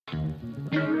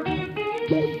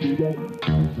Looking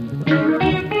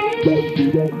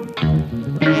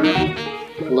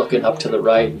up to the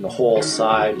right, and the whole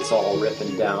side is all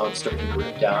ripping down, starting to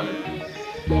rip down.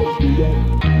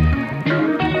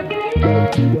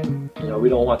 And, we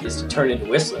don't want this to turn into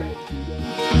Whistler.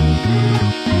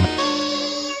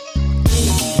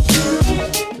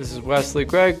 This is Wesley,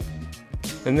 Gregg,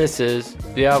 and this is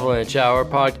the Avalanche Hour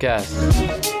Podcast.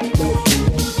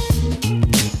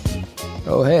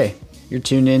 Oh, hey, you're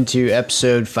tuned into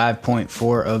episode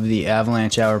 5.4 of the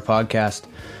Avalanche Hour Podcast.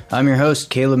 I'm your host,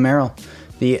 Caleb Merrill.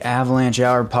 The Avalanche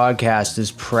Hour Podcast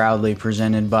is proudly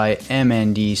presented by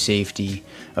MND Safety,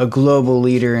 a global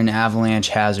leader in avalanche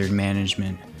hazard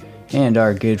management, and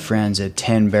our good friends at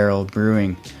 10 Barrel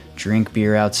Brewing, drink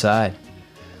beer outside,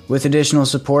 with additional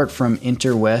support from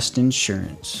Interwest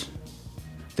Insurance.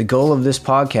 The goal of this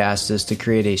podcast is to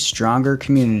create a stronger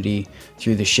community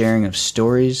through the sharing of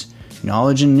stories,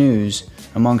 knowledge, and news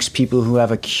amongst people who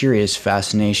have a curious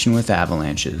fascination with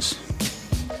avalanches.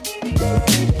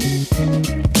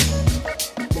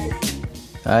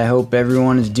 I hope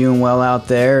everyone is doing well out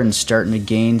there and starting to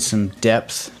gain some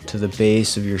depth to the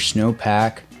base of your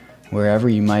snowpack, wherever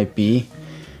you might be.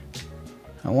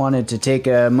 I wanted to take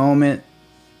a moment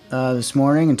this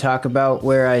morning and talk about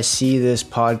where I see this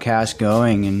podcast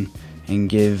going and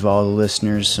give all the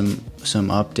listeners some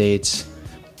updates.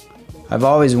 I've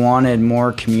always wanted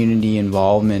more community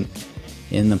involvement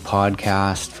in the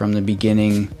podcast from the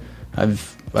beginning.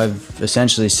 I've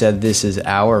essentially said this is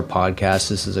our podcast.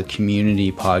 This is a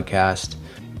community podcast.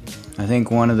 I think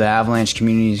one of the Avalanche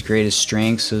community's greatest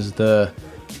strengths is the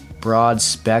broad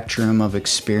spectrum of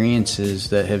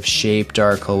experiences that have shaped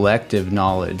our collective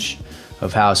knowledge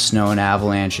of how snow and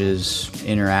avalanches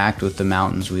interact with the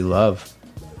mountains we love.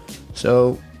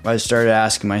 So I started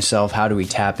asking myself, how do we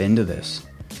tap into this?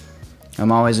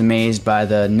 I'm always amazed by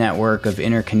the network of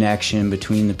interconnection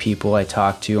between the people I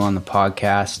talk to on the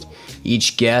podcast.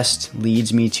 Each guest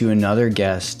leads me to another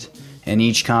guest, and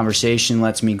each conversation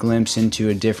lets me glimpse into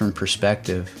a different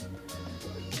perspective.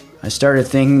 I started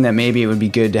thinking that maybe it would be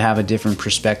good to have a different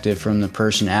perspective from the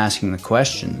person asking the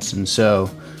questions, and so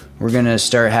we're going to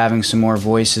start having some more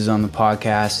voices on the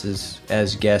podcast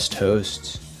as guest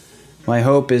hosts. My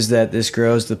hope is that this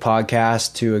grows the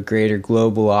podcast to a greater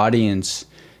global audience,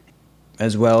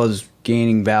 as well as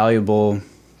gaining valuable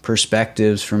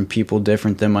perspectives from people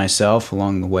different than myself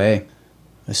along the way.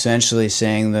 Essentially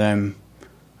saying that I'm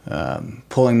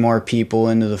pulling more people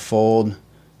into the fold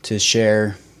to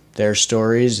share their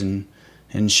stories and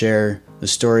share the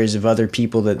stories of other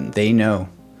people that they know.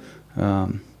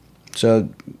 So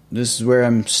this is where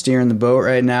I'm steering the boat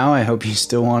right now. I hope you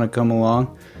still want to come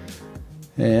along.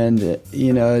 And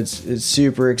it's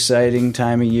super exciting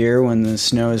time of year when the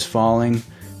snow is falling.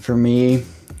 For me,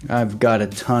 I've got a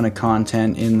ton of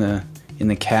content in the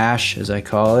cache, as I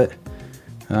call it,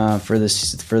 for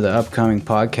the upcoming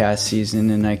podcast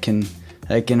season, and I can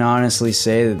honestly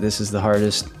say that this is the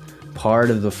hardest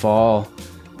part of the fall.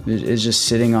 Is just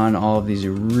sitting on all of these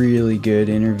really good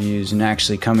interviews and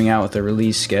actually coming out with a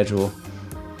release schedule.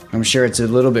 I'm sure it's a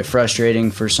little bit frustrating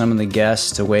for some of the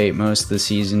guests to wait most of the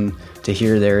season to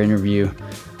hear their interview,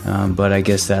 but I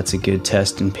guess that's a good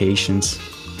test in patience.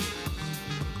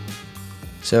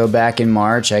 So back in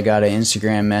March, I got an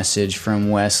Instagram message from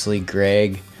Wesley,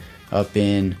 Gregg, up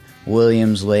in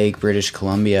Williams Lake, British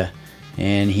Columbia,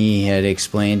 and he had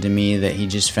explained to me that he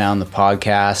just found the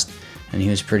podcast and he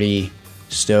was pretty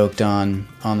stoked on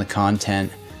the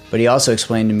content. But he also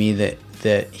explained to me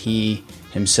that he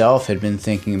himself had been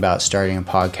thinking about starting a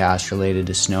podcast related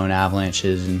to snow and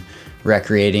avalanches and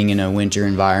recreating in a winter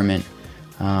environment.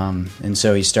 And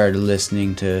so he started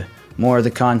listening to more of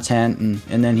the content,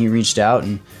 and then he reached out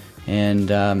and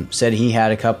said he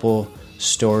had a couple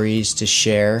stories to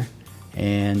share.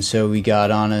 And so we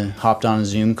hopped on a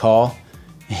Zoom call,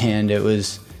 and it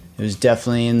was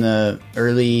definitely in the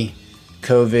early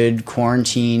COVID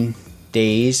quarantine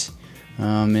days.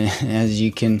 And as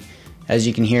you can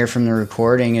hear from the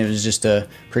recording, it was just a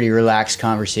pretty relaxed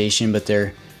conversation, but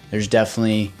there's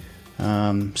definitely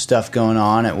stuff going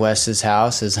on at Wes's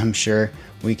house, as I'm sure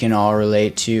we can all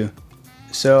relate to.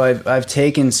 So I've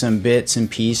taken some bits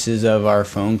and pieces of our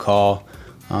phone call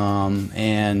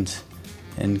and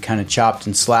kind of chopped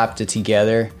and slapped it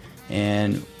together.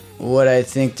 And what I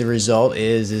think the result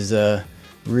is a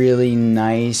really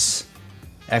nice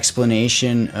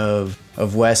explanation of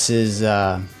Wes's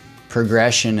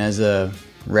progression as a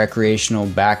recreational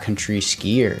backcountry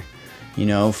skier.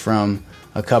 From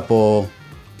a couple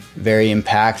very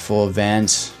impactful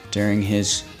events during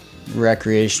his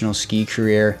recreational ski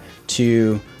career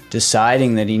to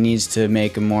deciding that he needs to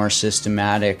make a more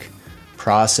systematic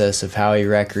process of how he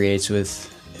recreates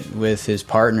with his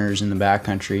partners in the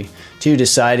backcountry, to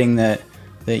deciding that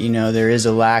there is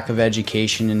a lack of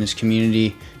education in his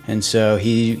community, and so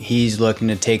he's looking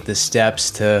to take the steps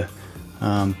to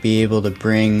be able to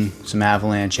bring some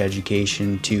Avalanche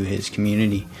education to his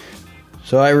community.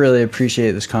 So I really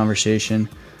appreciate this conversation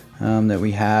that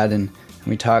we had, and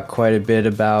we talked quite a bit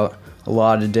about a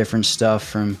lot of different stuff,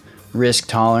 from risk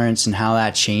tolerance and how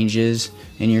that changes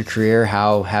in your career,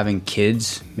 how having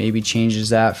kids maybe changes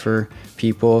that for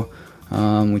people.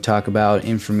 We talk about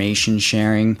information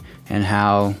sharing and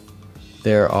how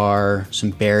there are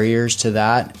some barriers to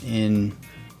that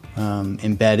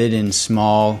embedded in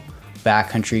small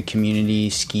backcountry community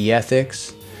ski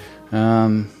ethics.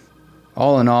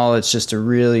 All in all, it's just a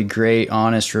really great,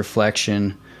 honest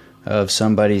reflection of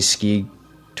somebody's ski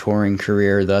touring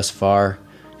career thus far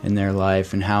in their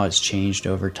life and how it's changed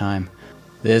over time.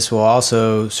 This will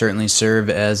also certainly serve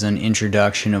as an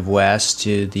introduction of Wes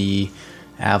to the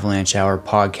Avalanche Hour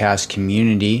podcast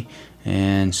community,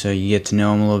 and so you get to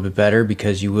know him a little bit better,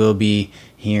 because you will be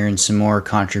hearing some more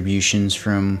contributions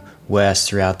from Wes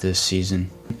throughout this season.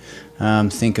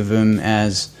 Think of him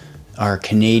as our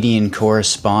Canadian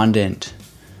correspondent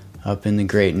up in the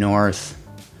Great North.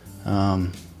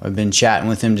 I've been chatting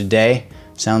with him today.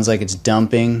 Sounds like it's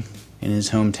dumping in his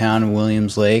hometown of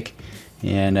Williams Lake,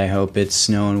 and I hope it's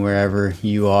snowing wherever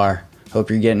you are. Hope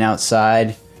you're getting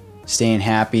outside, staying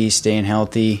happy, staying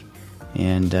healthy,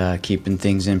 and keeping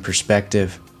things in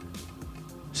perspective.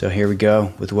 So here we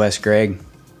go with Wes Gregg.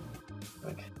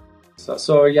 Okay.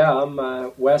 So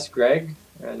I'm Wes Gregg,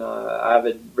 and I'm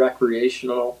a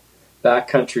recreational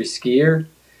backcountry skier,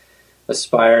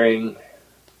 aspiring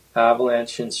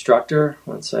Avalanche instructor.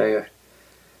 Once I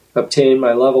obtained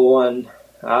my level 1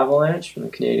 Avalanche from the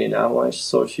Canadian Avalanche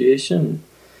Association,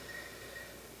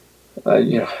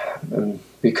 I'm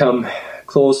become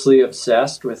closely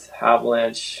obsessed with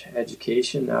Avalanche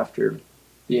education after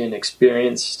being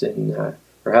experienced in,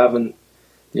 or having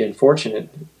the unfortunate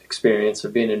experience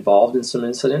of being involved in some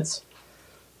incidents,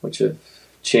 which have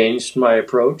changed my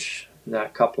approach. And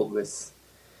that, coupled with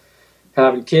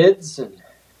having kids and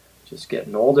just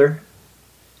getting older.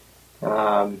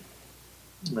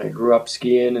 I grew up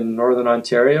skiing in Northern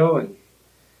Ontario and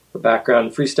a background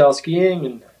in freestyle skiing,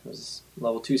 and was a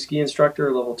level 2 ski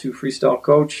instructor, level 2 freestyle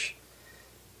coach.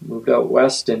 Moved out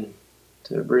west to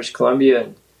British Columbia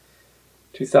in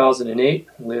 2008.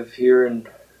 Live here in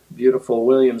beautiful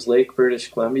Williams Lake,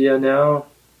 British Columbia now,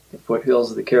 the foothills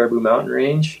of the Caribou Mountain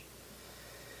Range.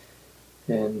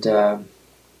 And one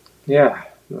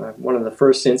of the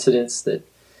first incidents that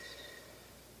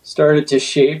started to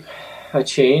shape a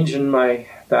change in my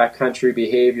backcountry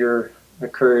behavior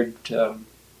occurred a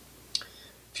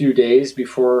few days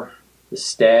before the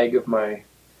stag of my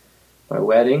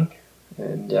wedding.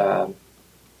 And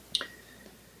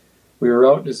we were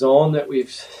out in a zone that we've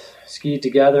skied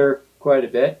together quite a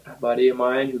bit. A buddy of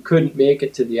mine who couldn't make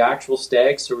it to the actual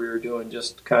stag, so we were doing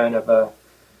just kind of a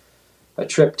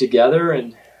trip together,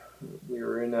 and we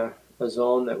were in a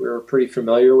zone that we were pretty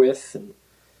familiar with, and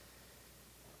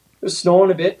it was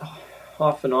snowing a bit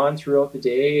off and on throughout the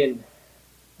day, and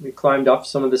we climbed up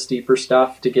some of the steeper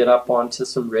stuff to get up onto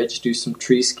some ridge, do some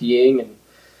tree skiing, and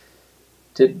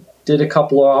did a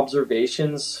couple of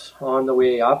observations on the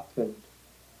way up, and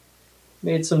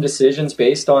made some decisions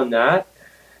based on that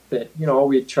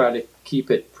we'd try to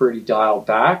keep it pretty dialed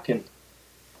back. And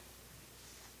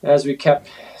as we kept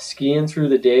skiing through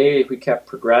the day, we kept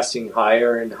progressing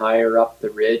higher and higher up the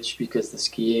ridge because the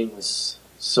skiing was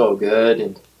so good,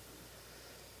 and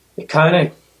it kind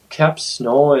of kept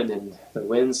snowing, and the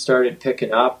wind started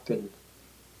picking up, and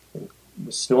it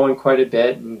was snowing quite a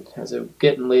bit. And as it was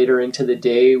getting later into the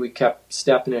day, we kept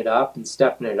stepping it up,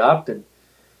 and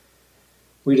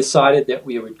we decided that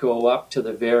we would go up to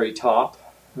the very top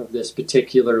of this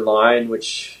particular line,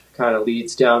 which kind of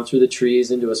leads down through the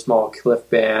trees into a small cliff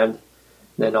band.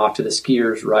 And then off to the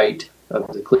skier's right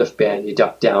of the cliff band, you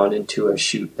duck down into a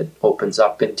chute that opens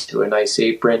up into a nice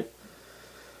apron,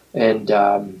 and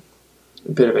a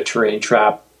bit of a terrain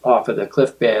trap off of the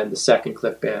cliff band. The second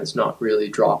cliff band is not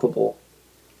really droppable.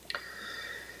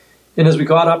 And as we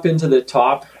got up into the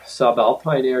top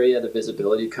subalpine area, the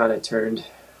visibility kind of turned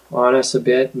on us a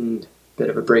bit, and a bit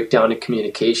of a breakdown in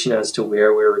communication as to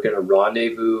where we were going to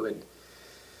rendezvous. And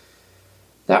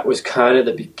that was kind of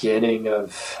the beginning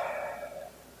of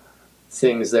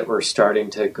things that were starting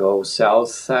to go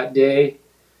south that day.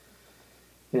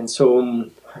 And so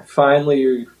I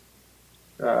finally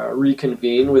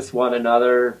reconvened with one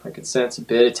another. I could sense a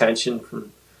bit of tension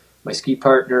from my ski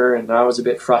partner, and I was a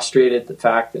bit frustrated at the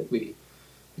fact that we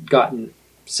had gotten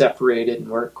separated and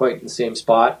weren't quite in the same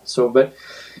spot. So, but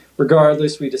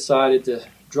regardless, we decided to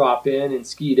drop in and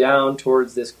ski down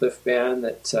towards this cliff band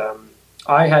that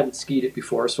I hadn't skied it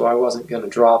before, so I wasn't going to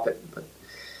drop it, but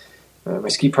my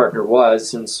ski partner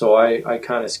was, and so I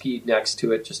kind of skied next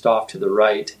to it, just off to the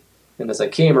right. And as I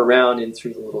came around in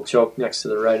through the little choke next to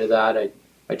the right of that,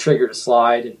 I triggered a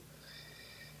slide and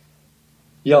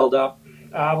yelled up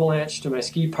Avalanche to my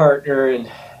ski partner, and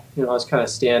I was kind of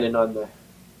standing on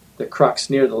the crux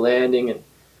near the landing, and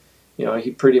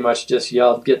he pretty much just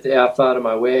yelled, "Get the F out of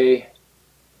my way."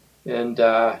 And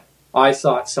I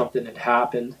thought something had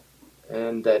happened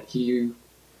and that he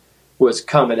was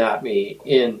coming at me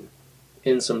in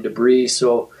some debris,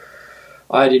 so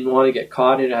I didn't want to get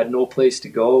caught in it. I had no place to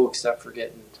go except for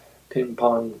getting ping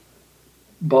pong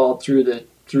balled through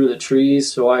the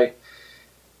trees. So I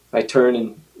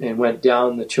turned and went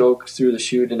down the choke through the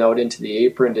chute and out into the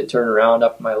apron to turn around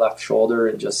up my left shoulder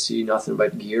and just see nothing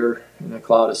but gear and a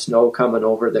cloud of snow coming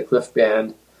over the cliff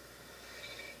band.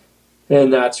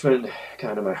 And that's when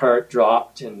kind of my heart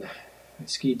dropped, and I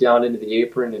skied down into the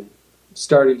apron and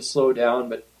started to slow down,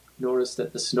 but noticed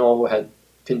that the snow had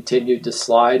continued to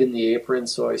slide in the apron.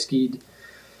 So I skied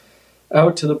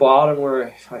out to the bottom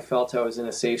where I felt I was in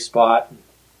a safe spot, and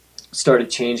started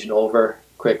changing over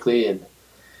quickly and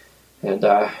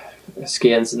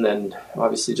skins, and then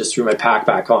obviously just threw my pack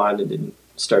back on and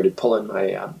started pulling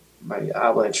my my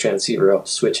Avalanche transceiver out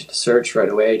to switch it to search right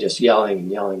away, just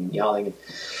yelling and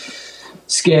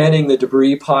scanning the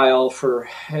debris pile for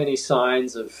any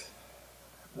signs of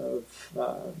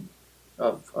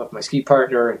my ski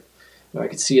partner. I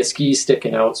could see a ski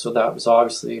sticking out, so that was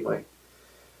obviously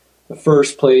the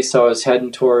first place I was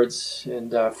heading towards.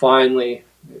 And finally,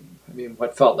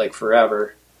 what felt like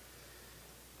forever,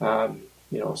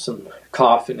 some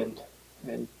coughing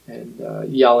and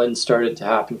yelling started to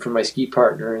happen from my ski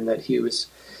partner, and that he was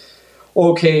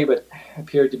okay, but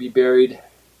appeared to be buried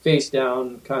face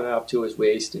down, kind of up to his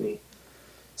waist, and he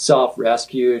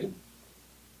self-rescued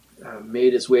and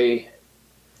made his way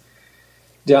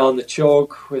down the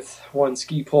choke with one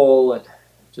ski pole and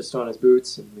just on his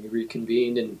boots, and we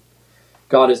reconvened and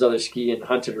got his other ski and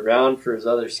hunted around for his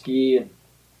other ski,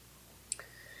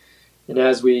 and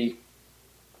as we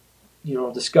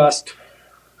discussed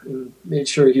and made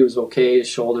sure he was okay, his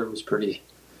shoulder was pretty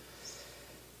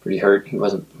hurt. He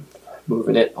wasn't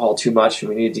moving it all too much, and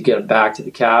we needed to get him back to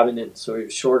the cabin, and so he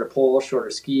was shorter pole,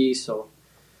 shorter ski, so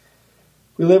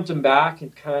we limped him back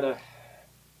and kind of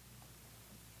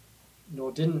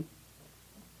didn't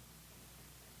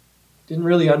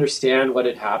really understand what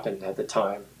had happened at the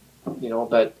time,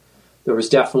 but there was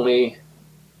definitely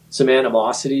some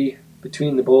animosity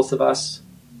between the both of us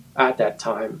at that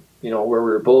time, where we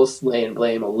were both laying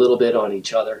blame a little bit on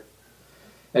each other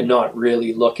and not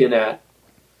really looking at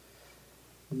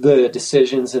the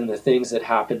decisions and the things that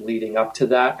happened leading up to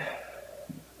that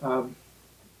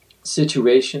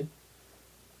situation.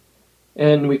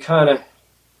 And we kind of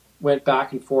went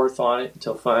back and forth on it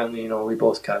until finally, we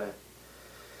both kind of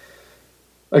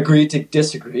agreed to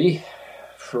disagree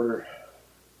for,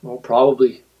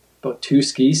 probably about 2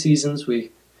 ski seasons.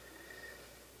 We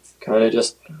kind of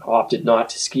just opted not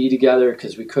to ski together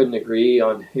because we couldn't agree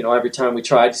on, every time we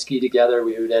tried to ski together,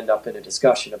 we would end up in a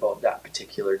discussion about that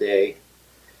particular day.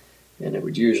 And it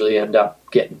would usually end up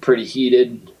getting pretty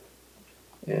heated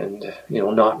and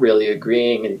not really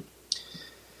agreeing. And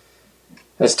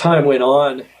as time went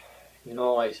on,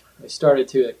 I started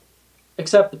to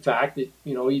accept the fact that,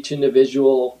 each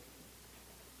individual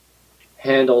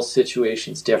handles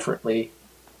situations differently.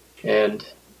 And,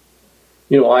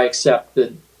 I accept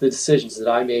the decisions that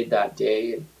I made that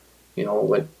day, and,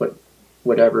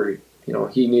 whatever,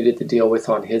 he needed to deal with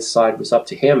on his side was up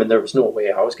to him, and there was no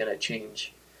way I was going to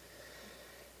change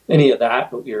any of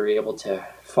that. But we were able to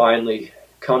finally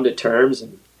come to terms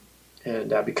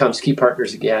and become ski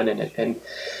partners again, and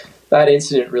that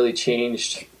incident really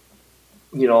changed,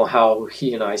 how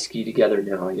he and I ski together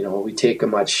now. We take a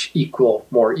much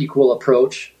more equal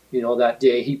approach. That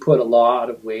day he put a lot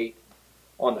of weight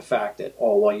on the fact that,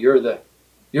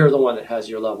 you're the one that has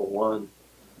your level 1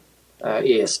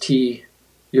 AST,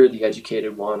 you're the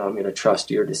educated one, I'm going to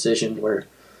trust your decision. Where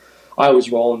I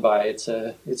was rolling by, it's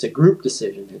a group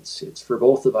decision. It's for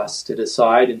both of us to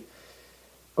decide,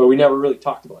 but we never really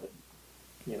talked about it.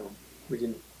 We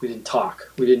didn't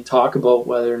talk. We didn't talk about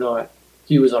whether or not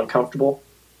he was uncomfortable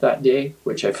that day,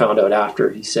 which I found out after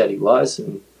he said he was,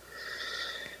 and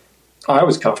I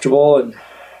was comfortable,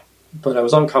 but I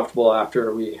was uncomfortable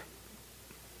after we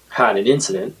had an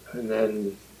incident, and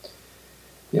then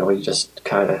you just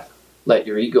kind of let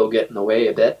your ego get in the way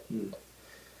a bit and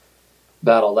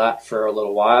battle that for a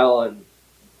little while, and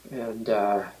And,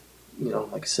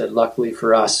 like I said, luckily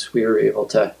for us, we were able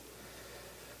to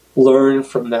learn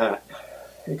from that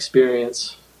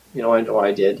experience. I know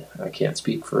I did. I can't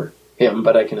speak for him,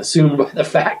 but I can assume by the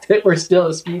fact that we're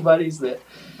still ski buddies that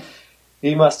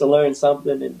he must have learned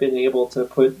something and been able to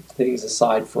put things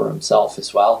aside for himself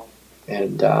as well.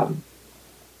 And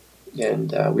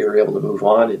we were able to move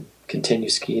on and continue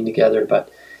skiing together. But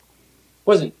it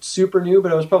wasn't super new,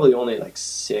 but I was probably only like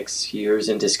 6 years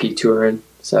into ski touring,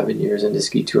 7 years into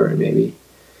ski touring maybe.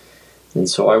 And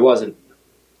so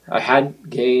I hadn't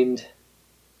gained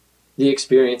the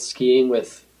experience skiing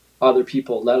with other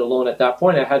people, let alone at that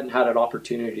point I hadn't had an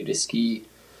opportunity to ski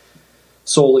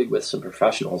solely with some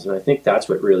professionals. And I think that's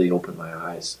what really opened my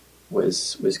eyes,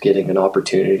 was getting an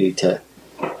opportunity to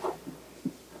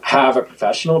have a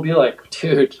professional be like,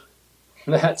 dude,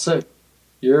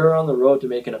 you're on the road to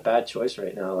making a bad choice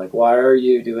right now. Like, why are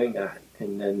you doing that?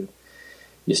 And then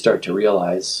you start to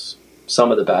realize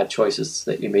some of the bad choices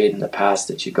that you made in the past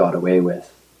that you got away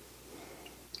with.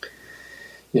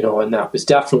 And that was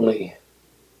definitely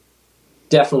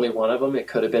one of them. It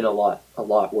could have been a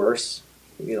lot worse.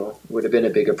 It would have been a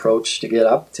big approach to get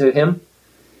up to him.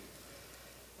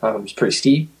 It was pretty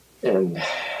steep, and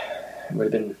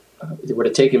it would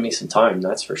have taken me some time,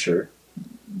 that's for sure.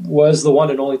 Was the one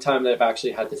and only time that I've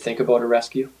actually had to think about a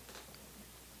rescue.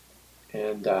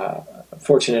 And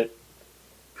fortunate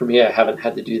for me, I haven't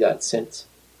had to do that since.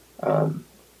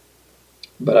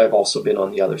 But I've also been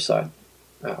on the other side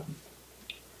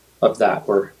of that,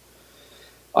 where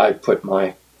I put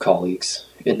my colleagues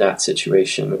in that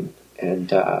situation, and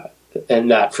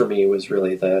that for me was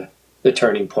really the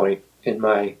turning point in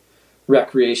my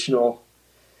recreational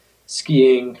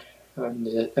skiing,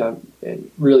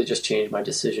 and really just changed my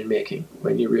decision making.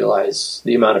 When you realize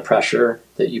the amount of pressure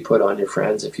that you put on your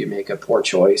friends if you make a poor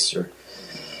choice or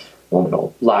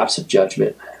lapse of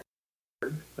judgment.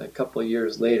 A couple of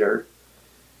years later,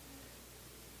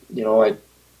 I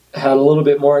had a little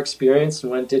bit more experience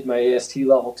and went and did my AST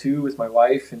level 2 with my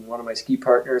wife and one of my ski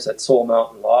partners at Soul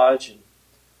Mountain Lodge, and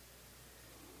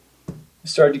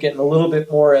started getting a little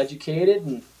bit more educated,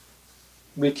 and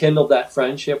rekindled that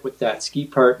friendship with that ski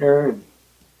partner, and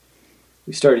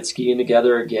we started skiing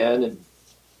together again,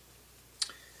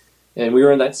 and we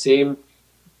were in that same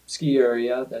ski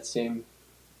area, that same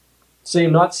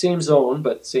not same zone,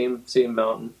 but same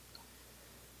mountain.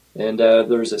 And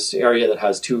there's this area that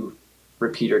has 2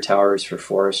 repeater towers for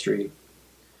forestry,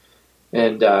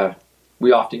 and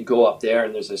we often go up there,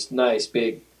 and there's this nice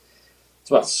big, it's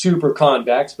not super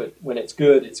convex, but when it's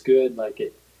good, like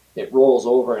it rolls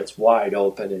over and it's wide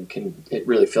open, and it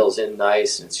really fills in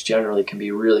nice, and it's generally can be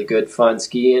really good fun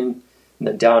skiing, and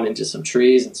then down into some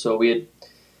trees. And so we had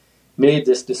made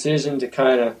this decision to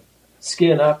kind of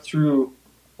skin up through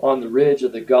on the ridge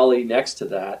of the gully next to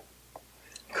that,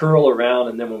 curl around,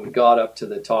 and then when we got up to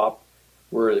the top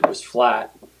where it was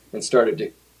flat and started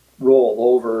to roll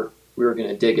over, we were going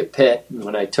to dig a pit. And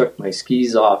when I took my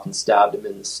skis off and stabbed them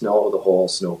in the snow, the whole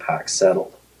snowpack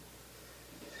settled.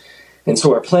 And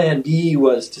so our plan B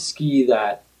was to ski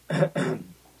that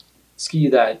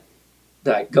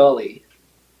gully.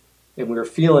 And we were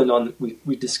feeling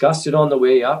we discussed it on the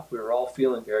way up. We were all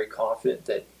feeling very confident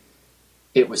that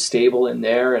it was stable in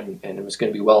there, and it was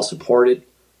going to be well supported,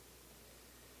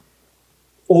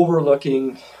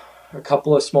 overlooking a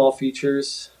couple of small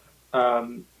features.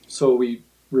 So we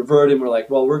reverted, and we're like,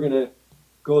 well, we're going to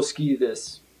go ski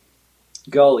this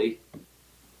gully.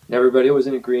 And everybody was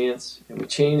in agreement, and we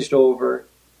changed over.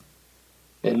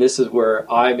 And this is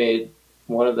where I made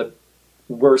one of the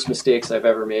worst mistakes I've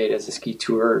ever made as a ski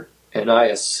tourer. And I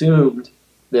assumed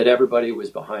that everybody was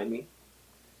behind me.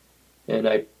 And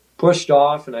I pushed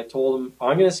off, and I told them,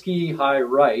 I'm going to ski high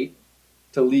right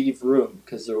to leave room,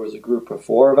 because there was a group of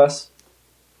 4 of us,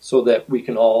 so that we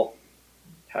can all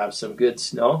have some good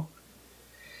snow.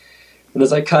 And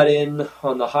as I cut in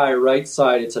on the high right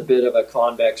side, it's a bit of a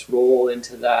convex roll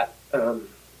into that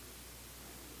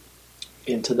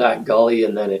gully,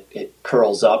 and then it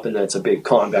curls up, and then it's a big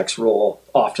convex roll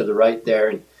off to the right there.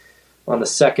 And on the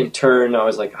second turn, I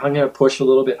was like, I'm going to push a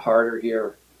little bit harder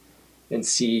here and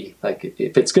see, like,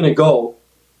 if it's going to go,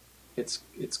 it's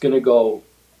going to go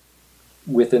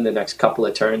within the next couple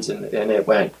of turns, and it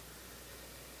went.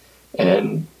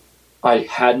 And I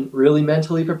hadn't really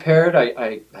mentally prepared.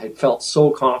 I felt so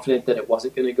confident that it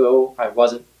wasn't going to go. I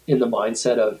wasn't in the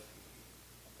mindset of,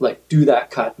 like, do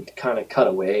that cut and kind of cut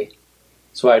away.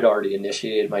 So I'd already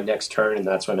initiated my next turn, and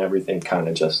that's when everything kind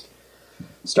of just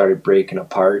started breaking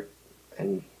apart.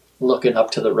 And looking up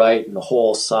to the right, and the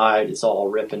whole side is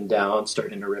all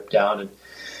starting to rip down. And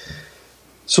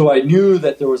So I knew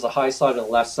that there was a high slide on the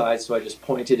left side, so I just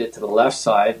pointed it to the left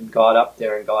side and got up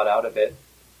there and got out of it.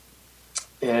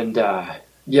 And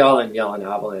yelling,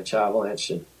 avalanche, avalanche.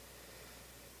 And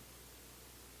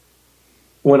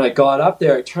when I got up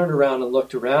there, I turned around and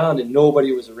looked around, and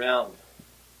nobody was around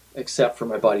except for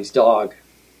my buddy's dog.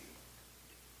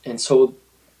 And so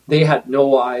they had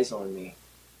no eyes on me.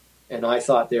 And I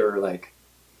thought they were like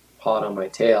hot on my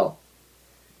tail,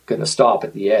 gonna stop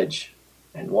at the edge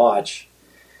and watch.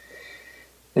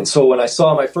 And so when I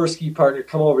saw my first ski partner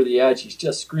come over the edge, he's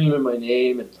just screaming my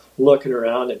name and looking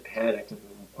around and panicked. And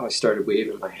I started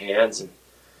waving my hands, and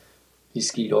he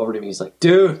skied over to me. He's like,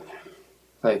 dude,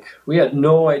 like, we had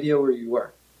no idea where you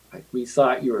were. Like, we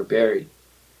thought you were buried.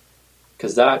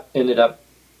 Because that ended up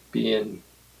being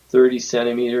 30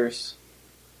 centimeters,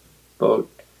 about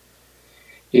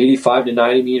 85 to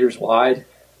 90 meters wide,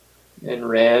 and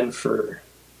ran for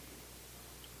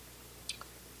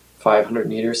 500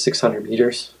 meters, 600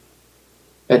 meters,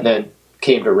 and then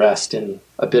came to rest in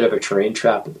a bit of a terrain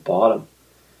trap at the bottom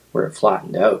where it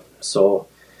flattened out. So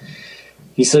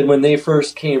he said when they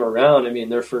first came around, I mean,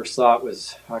 their first thought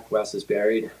was, fuck, Wes is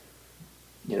buried,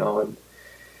 you know. And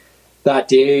that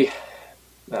day,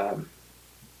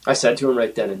 I said to him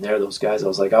right then and there, those guys, I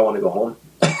was like, I want to go home.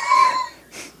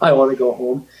 I want to go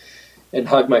home and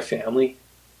hug my family.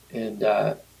 And,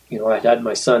 you know, I had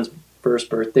my son's first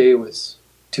birthday was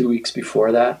 2 weeks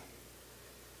before that.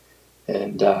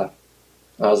 And I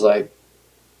was like,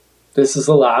 this is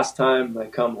the last time I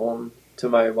come home to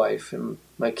my wife and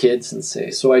my kids and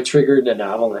say, so I triggered an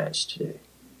avalanche today.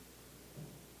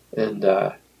 And,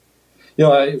 you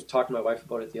know, I was talking to my wife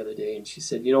about it the other day, and she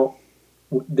said, you know,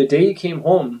 the day you came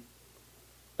home,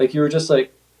 like, you were just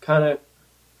like, kind of,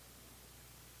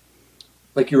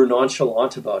 like, you were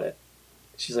nonchalant about it.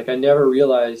 She's like, I never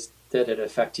realized that it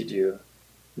affected you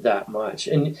that much.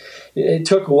 And it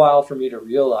took a while for me to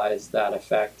realize that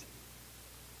effect,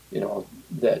 you know,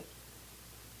 that,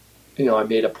 you know, I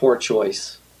made a poor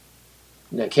choice,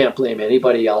 and I can't blame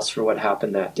anybody else for what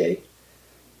happened that day.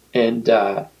 And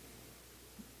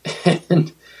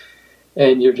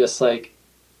and you're just like,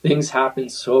 things happen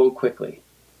so quickly,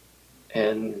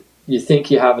 and you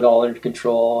think you have it all under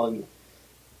control, and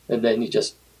then you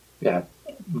just,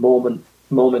 moment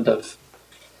of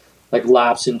like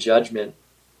lapse in judgment.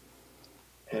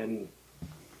 And,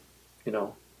 you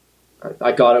know,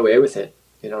 I got away with it,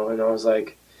 you know, and I was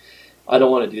like, I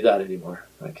don't want to do that anymore.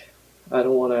 Like, I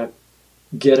don't want to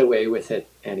get away with it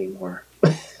anymore.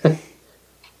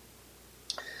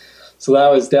 So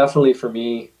that was definitely for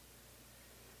me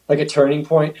like a turning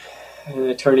point, and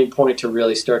a turning point to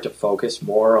really start to focus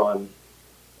more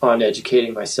on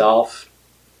educating myself.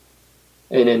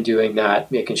 And in doing that,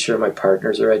 making sure my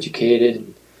partners are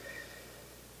educated,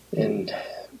 and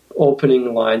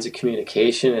opening lines of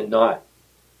communication, and not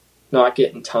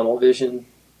getting tunnel vision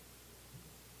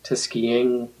to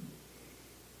skiing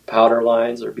powder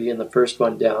lines or being the first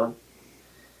one down.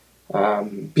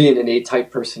 Being an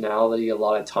A-type personality, a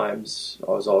lot of times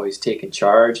I was always taking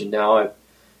charge, and now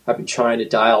I've been trying to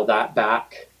dial that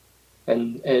back,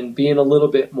 and being a little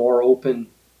bit more open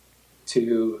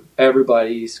to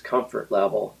everybody's comfort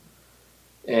level,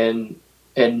 and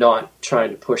not trying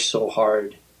to push so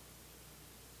hard.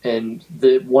 And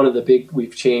one of the big,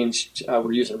 we've changed,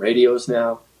 we're using radios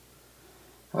now.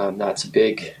 That's a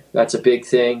big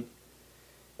thing.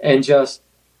 And just,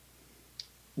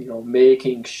 you know,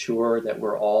 making sure that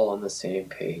we're all on the same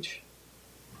page,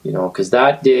 you know, because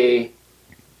that day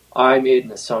I made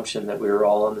an assumption that we were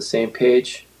all on the same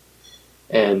page,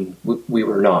 and we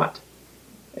were not.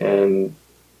 And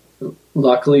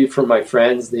luckily for my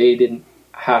friends, they didn't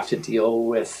have to deal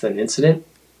with an incident.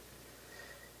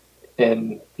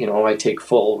 And, you know, I take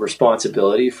full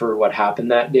responsibility for what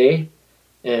happened that day.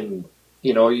 And,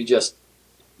 you know,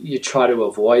 you try to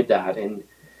avoid that. And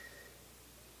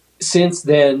since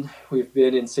then, we've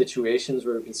been in situations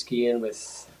where we've been skiing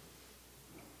with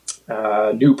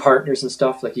new partners and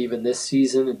stuff, like even this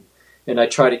season. And I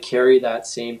try to carry that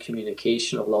same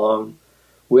communication along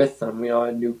with them. You know,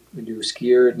 a new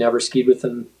skier, had never skied with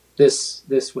them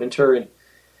this winter, and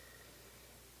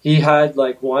he had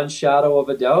like one shadow of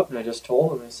a doubt, and I just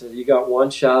told him, I said, you got one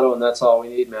shadow, and that's all we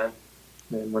need, man.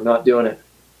 And we're not doing it.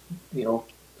 You know,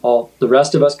 all the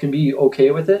rest of us can be okay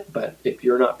with it, but if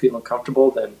you're not feeling comfortable,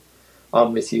 then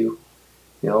I'm with you.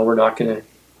 You know, we're not going to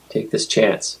take this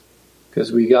chance,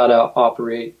 because we got to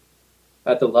operate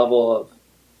at the level of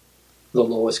the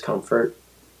lowest comfort,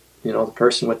 you know, the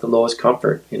person with the lowest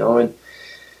comfort, you know, and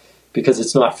because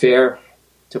it's not fair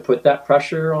to put that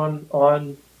pressure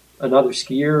on another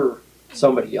skier or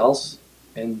somebody else.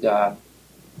 And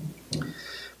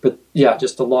but yeah,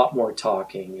 just a lot more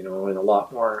talking, and a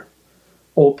lot more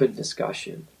open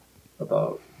discussion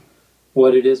about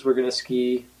what it is we're going to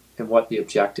ski and what the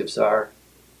objectives are,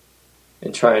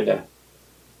 and trying to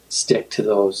stick to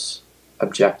those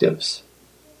objectives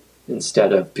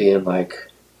instead of being like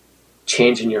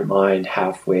changing your mind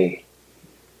halfway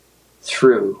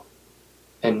through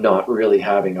and not really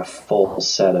having a full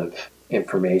set of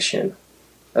information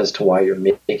as to why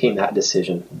you're making that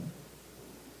decision.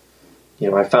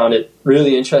 I found it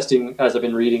really interesting as I've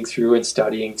been reading through and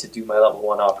studying to do my level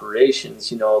 1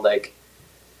 operations, like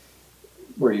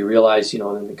where you realize,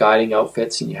 in the guiding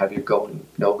outfits, and you have your go and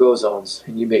no-go zones,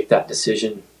 and you make that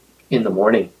decision in the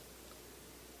morning,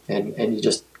 and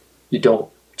you don't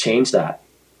change that.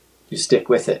 You stick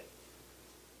with it,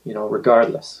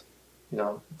 regardless.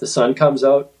 If the sun comes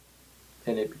out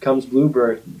and it becomes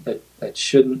bluebird, that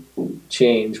shouldn't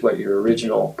change what your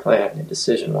original plan and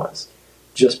decision was,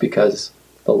 just because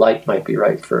the light might be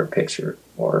right for a picture,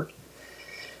 or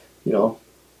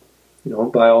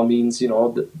by all means,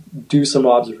 do some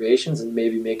observations and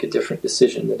maybe make a different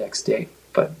decision the next day,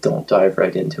 but don't dive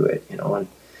right into it, and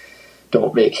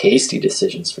don't make hasty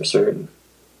decisions for certain.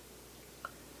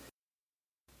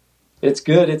 It's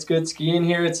good skiing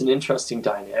here. It's an interesting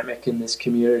dynamic in this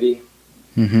community.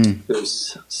 Mm-hmm.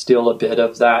 There's still a bit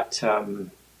of that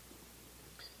kind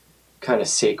of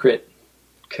sacred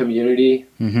community.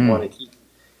 Mm-hmm. Want to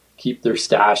keep their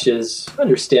stashes,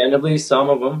 understandably, some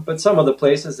of them, but some of the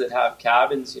places that have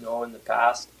cabins, in the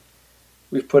past,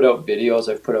 we've put out videos.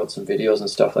 I've put out some videos and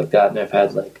stuff like that, and I've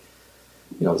had the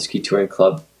ski touring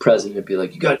club president be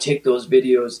like, "You got to take those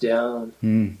videos down.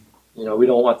 We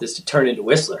don't want this to turn into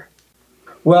Whistler."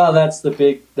 Well, that's the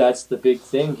big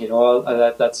thing.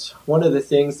 That's one of the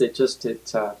things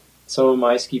that some of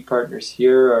my ski partners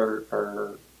here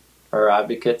are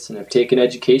advocates and have taken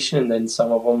education, and then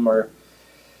some of them are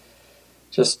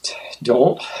just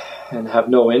don't and have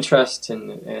no interest,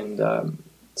 and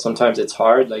sometimes it's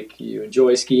hard. Like, you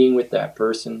enjoy skiing with that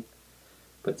person,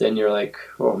 but then you're like,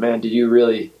 oh man, do you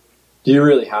really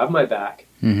have my back?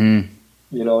 Mm-hmm.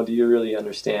 Do you really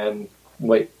understand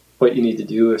what you need to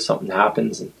do if something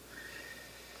happens? And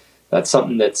that's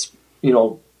something that's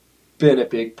been a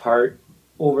big part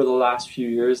over the last few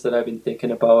years that I've been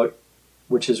thinking about,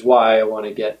 which is why I want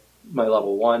to get my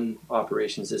level 1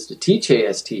 operations, is to teach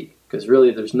AST, because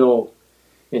really there's no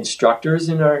instructors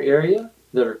in our area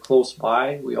that are close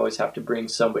by. We always have to bring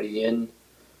somebody in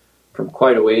from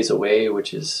quite a ways away,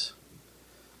 which is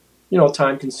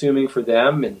time consuming for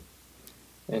them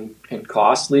and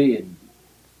costly,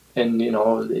 and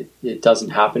it doesn't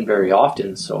happen very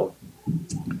often. So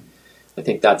I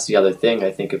think that's the other thing.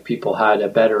 I think if people had a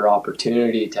better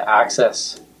opportunity to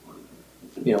access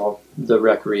the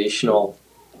recreational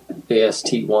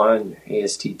AST1,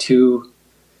 AST2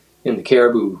 in the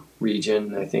Caribou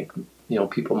region, I think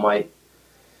people might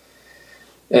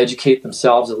educate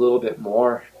themselves a little bit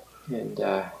more and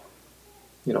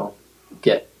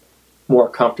get more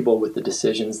comfortable with the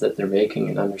decisions that they're making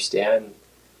and understand.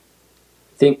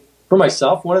 I think for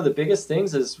myself, one of the biggest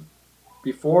things is,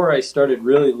 before I started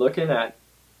really looking at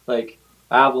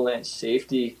avalanche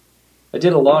safety, I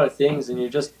did a lot of things and you're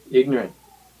just ignorant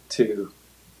to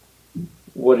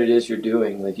what it is you're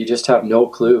doing. You just have no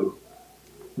clue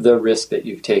the risk that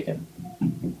you've taken,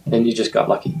 and you just got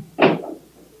lucky.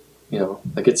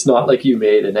 It's not like you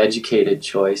made an educated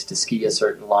choice to ski a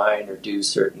certain line or do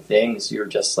certain things. You're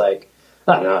just like,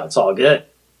 oh no, it's all good.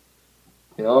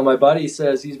 My buddy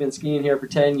says he's been skiing here for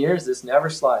 10 years. This never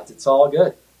slides. It's all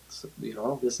good. So,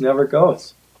 this never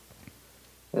goes.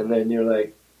 And then you're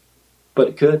like, but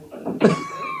it could.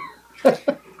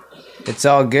 It's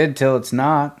all good till it's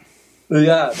not.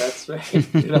 Yeah, that's right.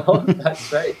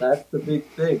 That's right. That's the big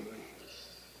thing.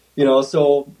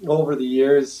 So over the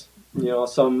years,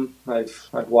 some I've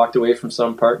walked away from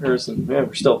some partners, and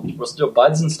we're still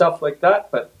buds and stuff like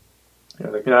that. But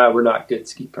we're not good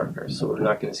ski partners, so we're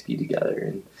not going to ski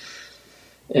together.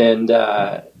 And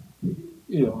a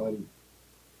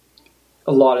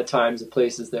lot of times the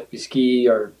places that we ski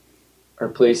are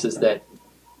places that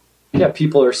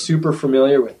people are super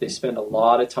familiar with. They spend a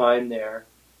lot of time there,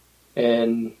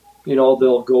 and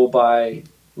they'll go by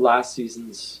last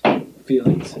season's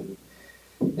feelings and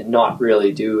not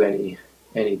really do any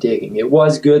digging. It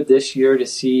was good this year to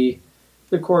see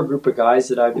the core group of guys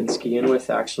that I've been skiing with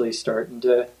actually starting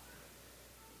to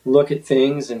look at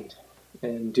things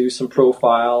and do some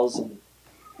profiles and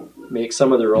make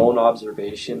some of their own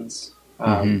observations.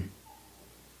 I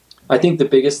think the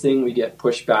biggest thing we get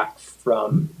pushback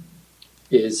from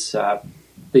is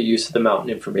the use of the Mountain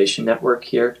Information Network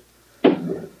here.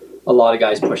 A lot of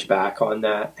guys push back on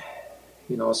that.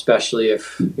 especially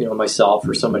if, myself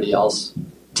or somebody else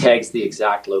tags the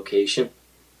exact location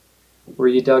where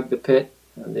you dug the pit.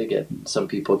 Some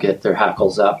people get their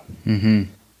hackles up,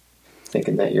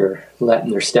 thinking that you're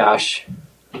letting their stash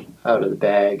out of the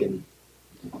bag. And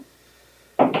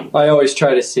I always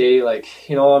try to say,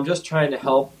 I'm just trying to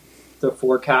help the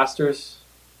forecasters,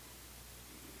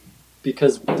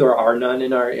 because there are none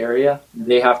in our area.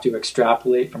 They have to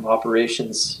extrapolate from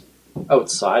operations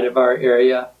outside of our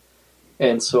area.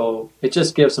 And so it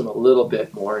just gives them a little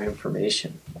bit more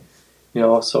information,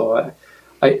 so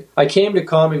I came to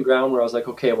common ground where I was like,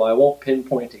 okay, well, I won't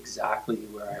pinpoint exactly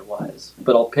where I was,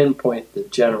 but I'll pinpoint the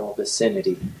general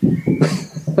vicinity.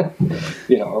 A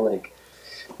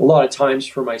lot of times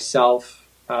for myself,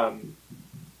 when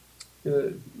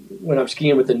I'm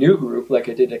skiing with a new group, like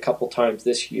I did a couple times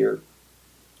this year,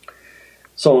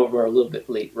 some of them are a little bit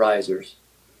late risers.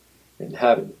 And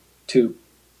having 2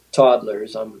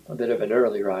 toddlers, I'm a bit of an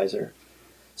early riser.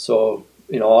 So,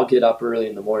 I'll get up early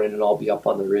in the morning and I'll be up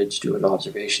on the ridge doing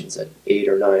observations at 8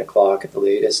 or 9 o'clock at the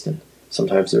latest. And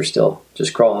sometimes they're still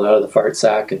just crawling out of the fart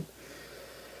sack, and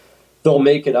they'll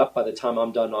make it up by the time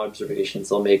I'm done observations.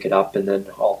 They'll make it up, and then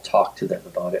I'll talk to them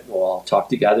about it. We'll all talk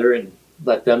together and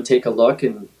let them take a look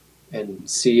and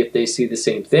see if they see the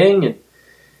same thing.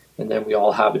 And then we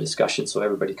all have a discussion so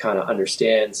everybody kind of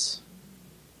understands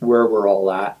where we're all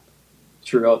at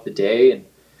throughout the day.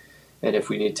 And if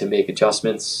we need to make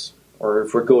adjustments, or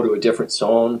if we go to a different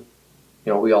zone,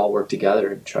 we all work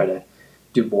together and try to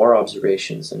do more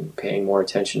observations and paying more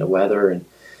attention to weather. And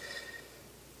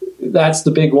that's the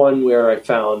big one where I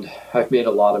found I've made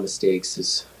a lot of mistakes,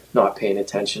 is not paying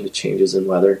attention to changes in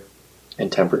weather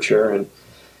and temperature. And,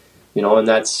 and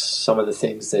that's some of the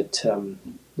things that,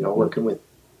 working with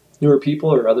newer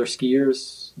people or other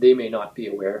skiers, they may not be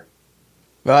aware.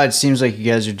 Well, it seems like you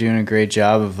guys are doing a great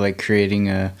job of creating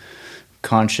a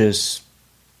conscious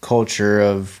culture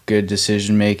of good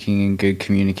decision making and good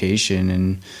communication.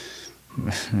 And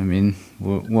I mean,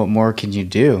 what more can you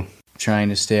do? Trying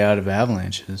to stay out of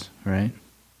avalanches, right?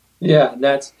 Yeah, and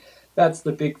that's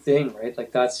the big thing, right?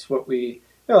 That's what we,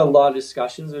 a lot of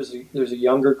discussions. There's a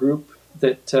younger group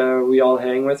that we all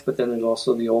hang with, but then there's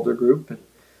also the older group,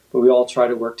 but we all try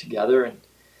to work together. And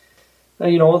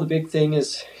the big thing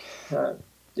is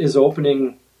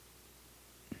opening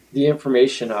the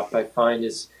information up. I find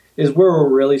is where we're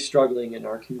really struggling in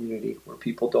our community, where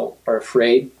people are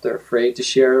afraid. They're afraid to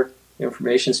share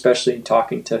information, especially in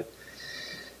talking to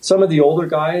some of the older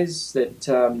guys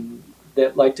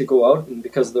that like to go out, and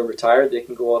because they're retired, they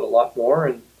can go out a lot more.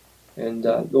 And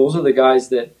those are the guys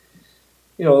that,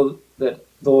 that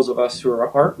those of us who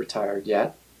aren't retired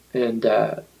yet and,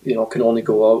 can only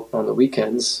go out on the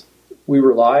weekends. We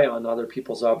rely on other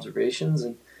people's observations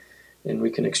and we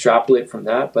can extrapolate from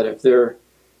that. But if they're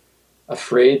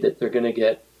afraid that they're going to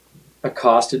get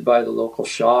accosted by the local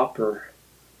shop or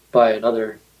by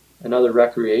another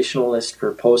recreationalist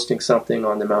for posting something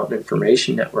on the Mountain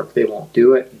Information Network, they won't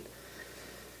do it. And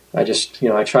I just,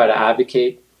 I try to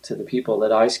advocate to the people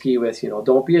that I ski with,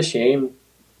 don't be ashamed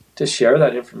to share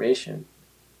that information,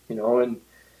 and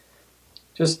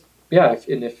just,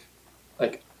 if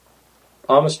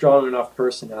I'm a strong enough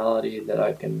personality that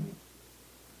I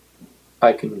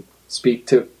can speak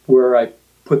to where I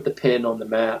put the pin on the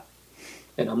map,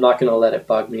 and I'm not going to let it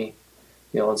bug me,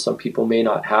 and some people may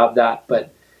not have that,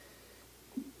 but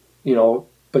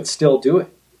still do it.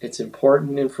 It's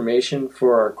important information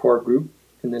for our core group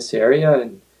in this area,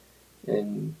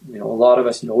 and a lot of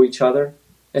us know each other,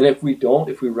 and if we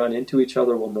run into each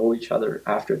other, we'll know each other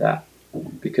after that,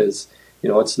 because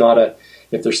it's not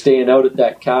if they're staying out at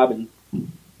that cabin,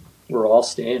 we're all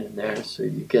staying in there, so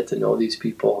you get to know these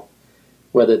people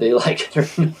whether they like it or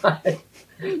not.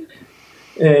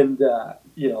 And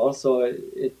so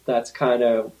that's kind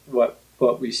of what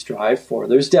we strive for.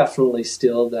 There's definitely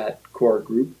still that core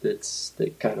group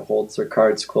that kind of holds their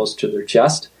cards close to their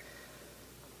chest,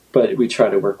 but we try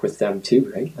to work with them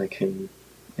too, right?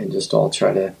 And just all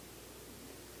try to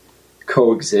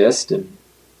coexist and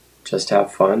just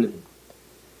have fun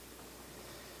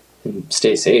and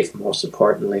stay safe, most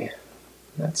importantly.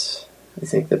 That's, I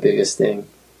think, the biggest thing.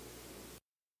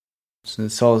 So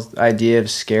this whole idea of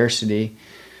scarcity,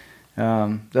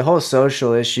 the whole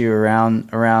social issue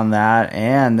around that,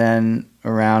 and then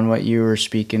around what you were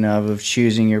speaking of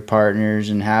choosing your partners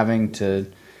and having to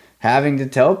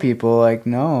tell people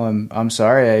no, I'm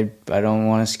sorry, I don't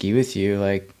want to ski with you.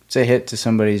 It's a hit to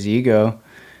somebody's ego,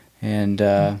 and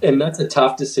that's a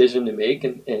tough decision to make.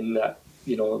 And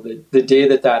the day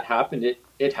that happened,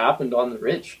 it happened on the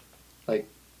ridge.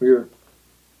 We were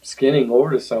skinning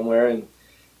over to somewhere, and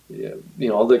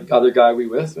the other guy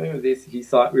he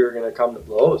thought we were going to come to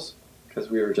blows because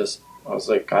I was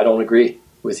like, I don't agree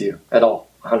with you at all.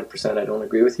 100% I don't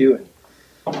agree with you. And,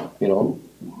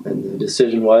 and the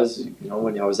decision was,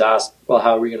 when I was asked, well,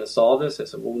 how are we going to solve this? I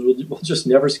said, well, we'll just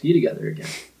never ski together again.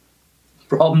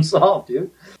 Problem solved,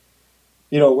 dude.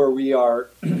 Where we are,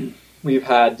 we've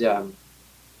had,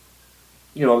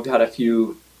 we've had a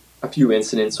few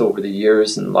incidents over the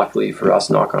years, and luckily for us,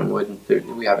 knock on wood,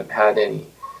 we haven't had any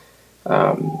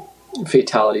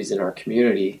fatalities in our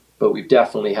community, but we've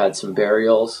definitely had some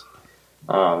burials.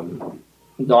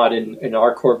 Not in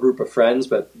our core group of friends,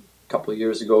 but a couple of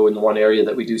years ago in the one area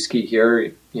that we do ski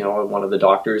here, one of the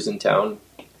doctors in town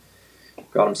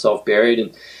got himself buried.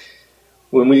 And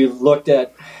when I looked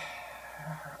at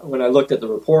the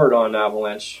report on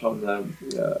Avalanche, on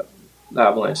the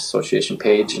Avalanche Association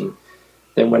page, and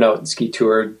then went out and ski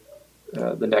toured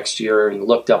the next year and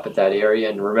looked up at that area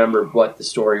and remembered what the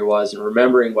story was and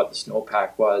remembering what the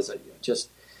snowpack was,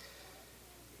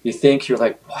 you're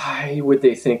like, why would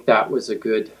they think that was a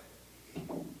good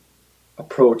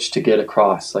approach to get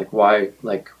across? Like, why?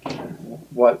 Like,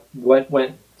 what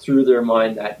went through their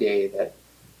mind that day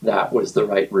that was the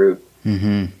right route?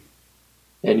 Mm-hmm.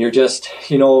 And you're just,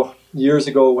 years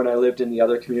ago when I lived in the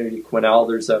other community, Quesnel,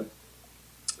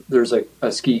 there's a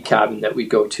ski cabin that we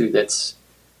go to that's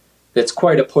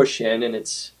quite a push in, and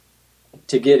it's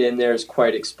to get in there is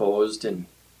quite exposed. And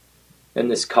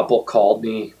this couple called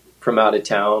me from out of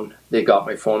town. They got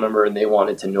my phone number and they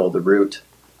wanted to know the route.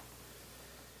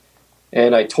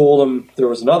 And I told them there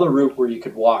was another route where you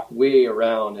could walk way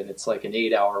around, and it's like an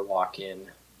 8-hour walk in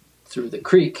through the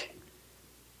creek.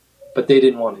 But they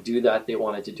didn't want to do that. They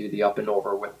wanted to do the up and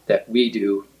over that we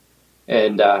do.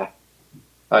 And I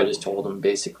just told them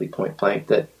basically point blank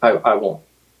that I won't.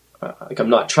 I'm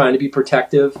not trying to be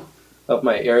protective of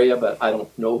my area, but I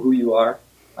don't know who you are.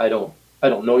 I don't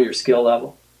know your skill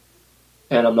level.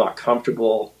 And I'm not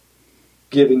comfortable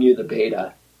giving you the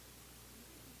beta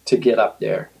to get up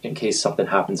there in case something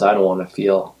happens. I don't want to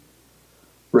feel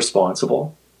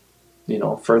responsible,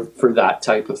 for that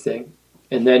type of thing.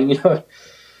 And then,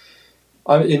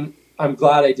 I'm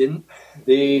glad I didn't.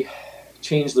 They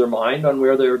changed their mind on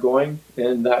where they were going,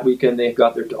 and that weekend they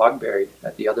got their dog buried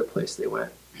at the other place they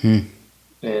went.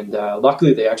 And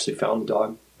luckily they actually found the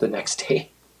dog the next day,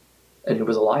 and it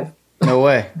was alive. No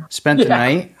way. Spent the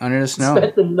night under the snow?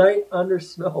 Spent the night under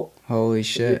snow. Holy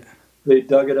shit. They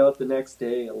dug it out the next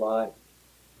day alive.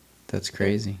 That's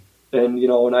crazy. And,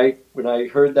 when I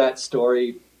heard that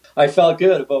story, I felt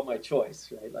good about my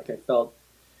choice, right? Like, I felt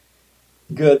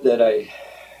good that I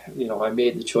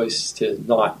made the choice to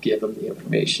not give them the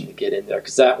information to get in there,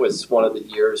 because that was one of the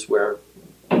years where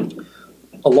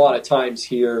a lot of times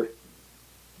here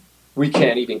we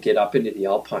can't even get up into the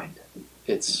Alpine.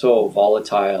 It's so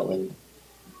volatile, and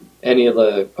any of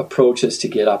the approaches to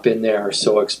get up in there are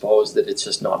so exposed that it's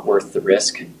just not worth the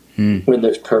risk when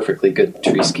there's perfectly good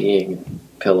tree skiing and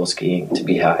pillow skiing to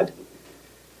be had.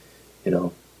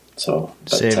 So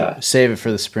save it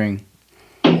for the spring.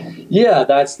 Yeah,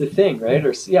 that's the thing, right?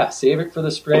 Or save it for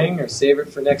the spring, or save it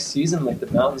for next season. Like,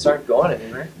 the mountains aren't going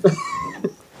anywhere.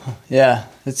 Yeah,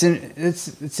 it's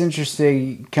interesting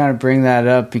you kind of bring that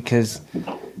up, because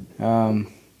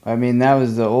that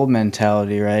was the old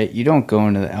mentality, right? You don't go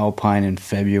into the Alpine in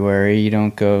February. You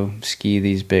don't go ski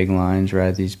these big lines,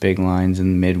 ride these big lines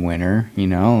in midwinter,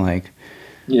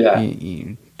 Yeah.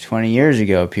 20 years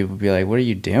ago, people would be like, what are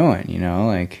you doing,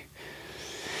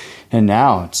 and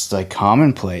now it's like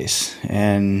commonplace.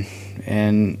 And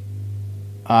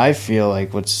I feel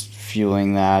like what's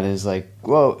fueling that is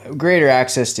greater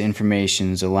access to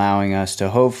information is allowing us to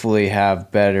hopefully have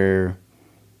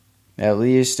at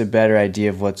least a better idea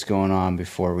of what's going on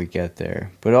before we get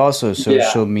there. But also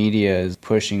social media is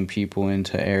pushing people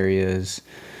into areas,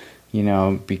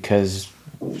 because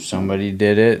somebody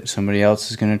did it, somebody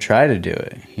else is going to try to do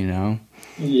it,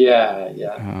 Yeah.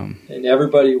 And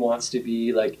everybody wants to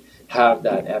be have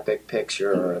that epic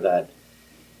picture, or that,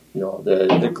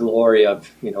 the glory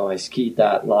of, I skied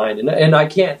that line. And I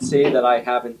can't say that I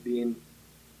haven't been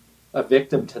a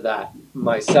victim to that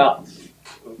myself,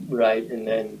 right? And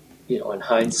then, in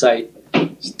hindsight,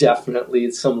 there's definitely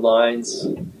some lines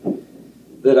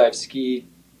that I've skied,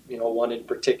 one in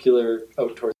particular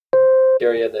out towards the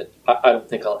area that I don't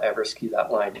think I'll ever ski that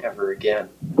line ever again.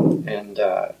 And,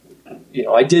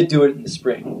 I did do it in the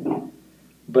spring,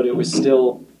 but it was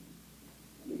still,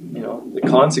 the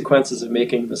consequences of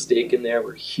making a mistake in there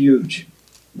were huge.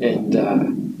 And,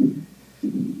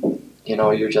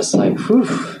 you're just like,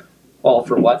 whew, all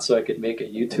for what? So I could make a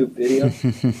YouTube video?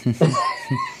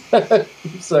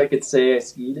 So I could say I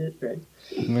skied it, right?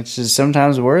 Which is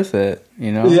sometimes worth it,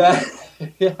 you know? Yeah.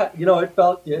 Yeah. You know, it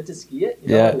felt good to ski it.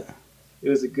 You Yeah. know? It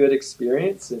was a good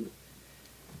experience. And,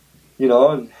 you know,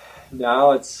 and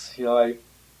now it's, you know, a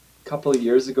couple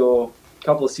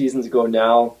of seasons ago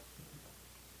now,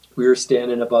 we were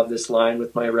standing above this line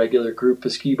with my regular group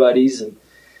of ski buddies, and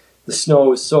the snow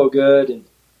was so good, and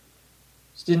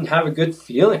just didn't have a good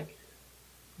feeling.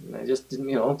 And I just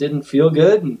didn't feel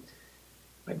good. And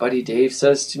my buddy Dave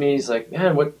says to me, he's like,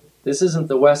 "Man, this isn't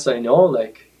the Wes I know.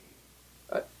 Like,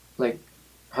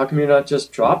 how come you're not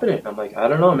just dropping it?" And I'm like, "I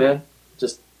don't know, man.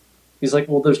 He's like,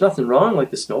 "Well, there's nothing wrong. Like,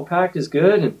 the snowpack is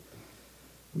good." And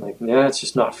I'm like, "Yeah, it's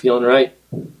just not feeling right.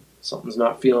 Something's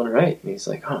not feeling right." And he's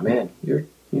like, "Oh man,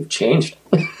 you've changed."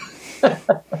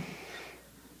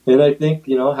 And I think,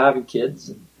 you know, having kids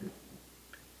and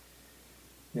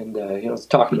you know, I was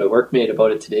talking to my workmate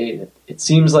about it today, and it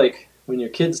seems like when your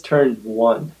kids turn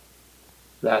 1,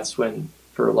 that's when,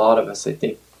 for a lot of us, I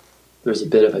think there's a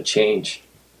bit of a change.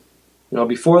 You know,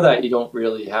 before that, you don't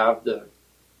really have the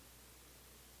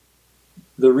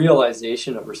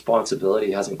realization of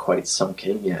responsibility hasn't quite sunk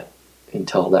in yet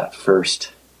until that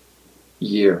first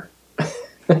year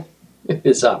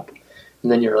is up.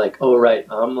 And then you're like, oh, right,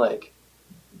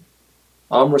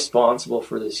 I'm responsible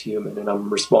for this human, and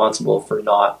I'm responsible for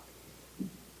not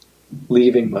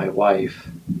leaving my wife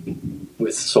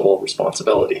with sole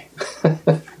responsibility.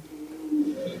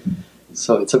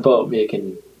 So it's about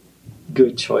making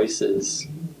good choices,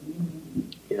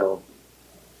 you know,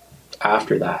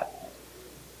 after that.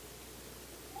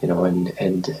 You know,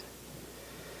 and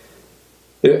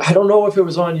I don't know if it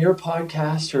was on your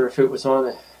podcast or if it was on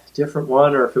a different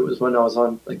one, or if it was when I was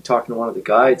on, like, talking to one of the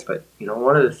guides, but, you know,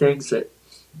 one of the things that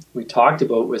we talked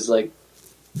about was, like,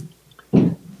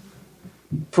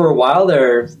 for a while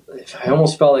there, I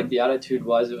almost felt like the attitude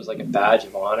was, it was like a badge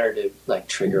of honor to, like,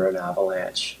 trigger an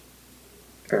avalanche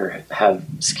or have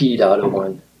skied out of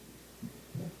one.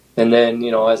 And then,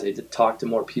 you know, as I talked to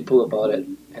more people about it,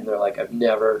 and they're like, I've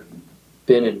never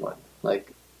been in one,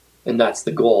 like, and that's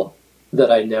the goal, that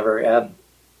I never am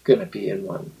gonna be in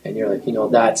one. And you're like, you know,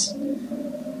 that's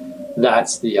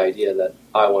the idea that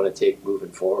I want to take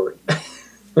moving forward.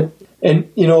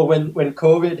 And, you know, when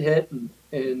COVID hit,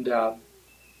 and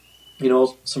you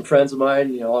know, some friends of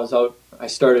mine, you know, I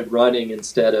started running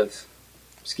instead of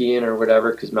skiing or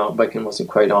whatever, because mountain biking wasn't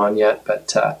quite on yet.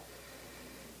 But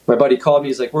my buddy called me,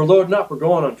 he's like, "We're loading up, we're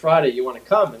going on Friday, you want to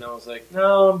come?" And I was like,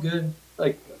 "No, I'm good."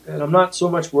 Like, and I'm not so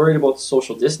much worried about the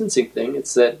social distancing thing.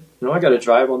 It's that, you know, I got to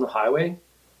drive on the highway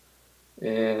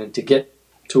and to get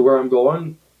to where I'm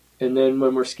going. And then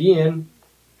when we're skiing,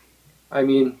 I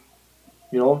mean,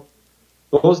 you know,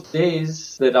 those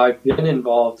days that I've been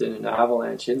involved in an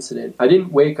avalanche incident, I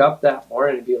didn't wake up that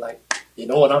morning and be like, you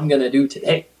know what I'm going to do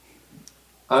today?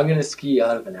 I'm going to ski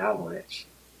out of an avalanche.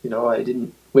 You know, I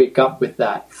didn't wake up with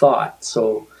that thought.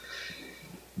 So,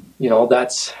 you know,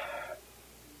 that's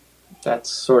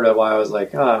sort of why I was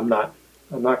like, I'm not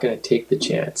going to take the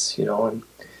chance, you know. And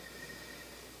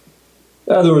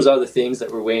there was other things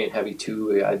that were weighing heavy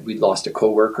too. We'd lost a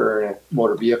coworker in a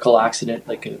motor vehicle accident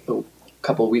like a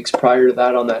couple of weeks prior to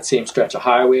that on that same stretch of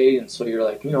highway. And so you're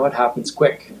like, you know, it happens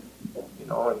quick, you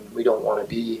know, and we don't want to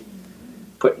be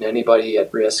putting anybody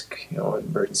at risk, you know,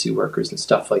 emergency workers and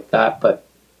stuff like that. But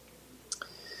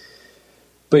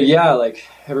yeah, like,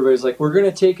 everybody's like, we're going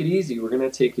to take it easy. We're going to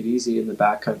take it easy in the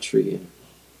backcountry. And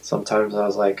sometimes I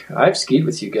was like, I've skied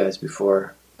with you guys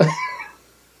before.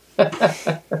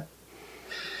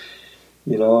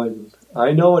 You know, and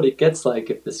I know what it gets like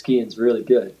if the skiing's really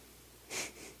good.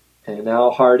 And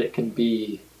how hard it can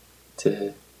be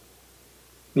to,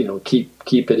 you know, keep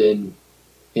it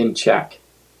in check.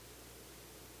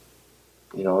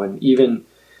 You know, and even,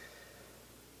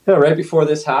 you know, right before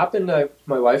this happened,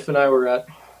 my wife and I were at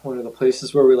one of the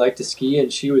places where we like to ski,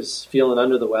 and she was feeling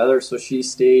under the weather, so she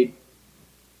stayed,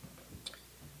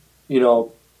 you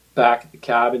know, back at the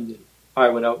cabin. And I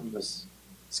went out and was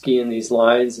skiing these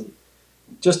lines, and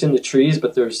just in the trees,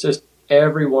 but there's just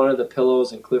every one of the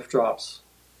pillows and cliff drops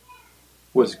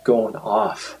was going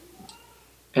off,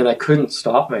 and I couldn't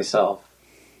stop myself.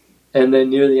 And then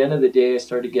near the end of the day, I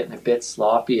started getting a bit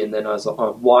sloppy, and then I was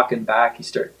walking back, you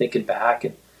start thinking back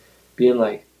and being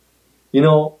like, you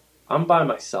know, I'm by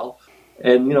myself,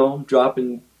 and, you know, I'm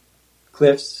dropping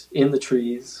cliffs in the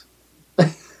trees, you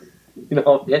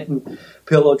know, hitting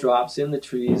pillow drops in the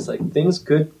trees. Like, things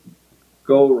could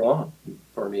go wrong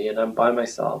for me, and I'm by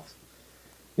myself,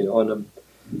 you know, and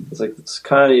it's like, it's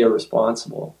kind of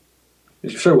irresponsible.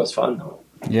 It sure was fun though.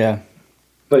 Yeah.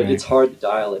 But right. It's hard to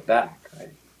dial it back, right?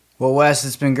 Well, Wes,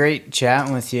 it's been great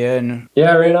chatting with you. And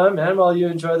Yeah, right on, man. Well, you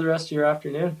enjoy the rest of your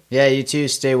afternoon. yeah, you too.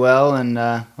 Stay well, and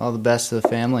all the best to the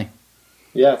family.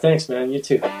 Yeah, thanks, man. You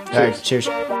too. All right, cheers.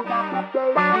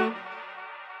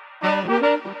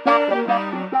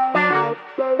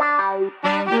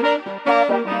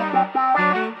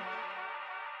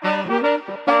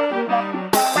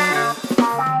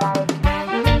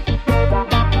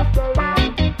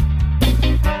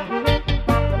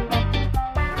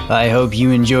 I hope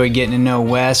you enjoyed getting to know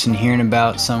Wes and hearing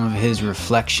about some of his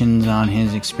reflections on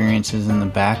his experiences in the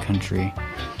backcountry.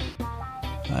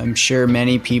 I'm sure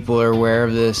many people are aware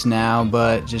of this now,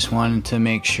 but just wanted to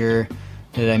make sure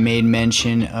that I made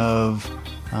mention of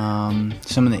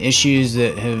some of the issues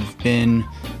that have been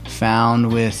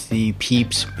found with the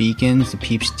PEEPS beacons, the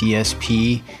PEEPS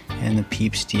DSP and the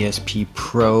PEEPS DSP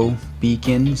Pro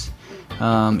beacons.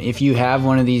 If you have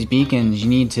one of these beacons, you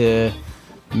need to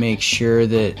make sure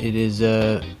that it is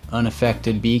a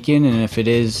unaffected beacon, and if it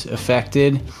is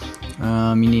affected,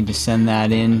 you need to send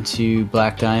that in to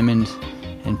Black Diamond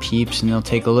and PEEPS, and they'll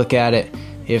take a look at it.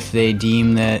 If they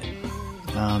deem that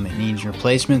it needs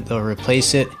replacement, they'll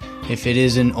replace it. If it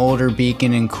is an older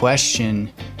beacon in question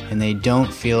and they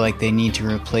don't feel like they need to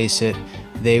replace it,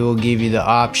 they will give you the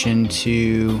option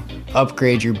to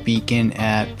upgrade your beacon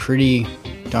at pretty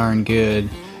darn good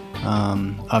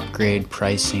upgrade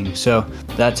pricing. So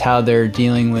that's how they're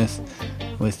dealing with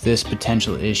this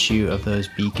potential issue of those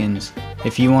beacons.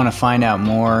 If you want to find out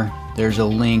more, there's a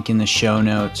link in the show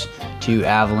notes to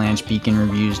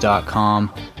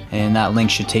avalanchebeaconreviews.com, and that link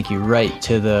should take you right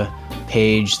to the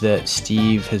page that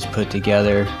Steve has put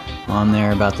together on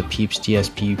there about the PEEPS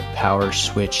DSP power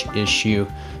switch issue.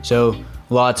 So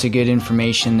lots of good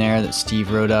information there that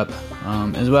Steve wrote up,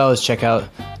 as well as check out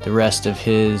the rest of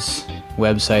his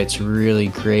website's really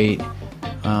great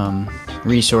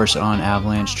resource on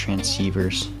Avalanche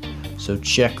transceivers. So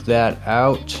check that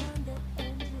out.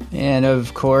 And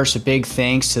of course, a big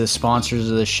thanks to the sponsors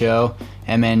of the show,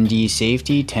 MND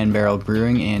Safety, 10 Barrel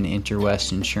Brewing, and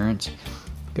Interwest Insurance.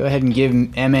 Go ahead and give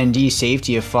MND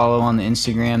Safety a follow on the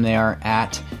Instagram. They are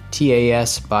at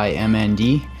TAS by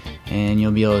MND, and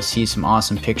you'll be able to see some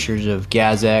awesome pictures of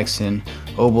GazX and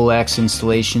ObelX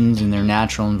installations in their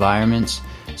natural environments.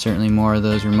 Certainly more of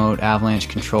those remote avalanche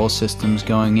control systems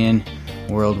going in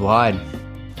worldwide.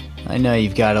 I know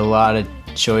you've got a lot of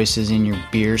choices in your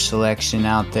beer selection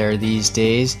out there these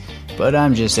days, but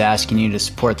I'm just asking you to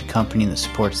support the company that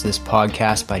supports this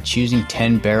podcast by choosing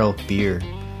 10 Barrel Beer.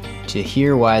 To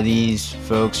hear why these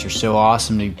folks are so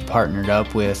awesome to be partnered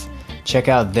up with, check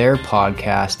out their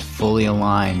podcast, Fully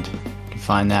Aligned. You can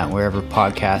find that wherever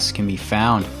podcasts can be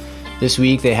found. This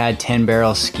week they had 10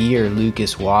 Barrel skier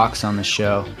Lucas Walks on the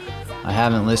show. I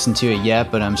haven't listened to it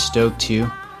yet, but I'm stoked to.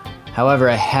 However,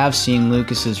 I have seen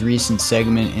Lucas's recent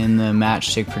segment in the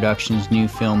Matchstick Productions' new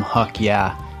film Huck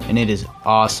Yeah, and it is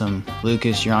awesome.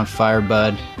 Lucas, you're on fire,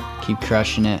 bud. Keep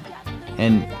crushing it.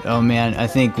 And oh man, I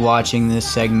think watching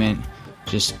this segment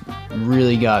just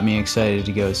really got me excited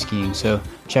to go skiing. So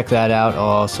check that out. I'll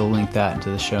also link that into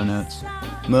the show notes.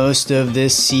 Most of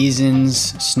this season's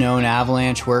snow and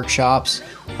avalanche workshops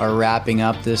are wrapping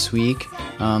up this week.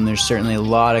 There's certainly a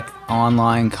lot of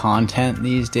online content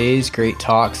these days, great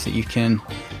talks that you can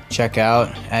check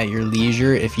out at your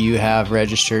leisure if you have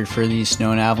registered for these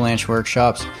snow and avalanche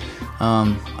workshops.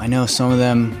 I know some of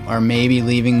them are maybe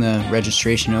leaving the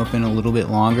registration open a little bit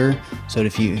longer, so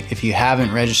if you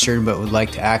haven't registered but would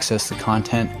like to access the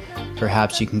content,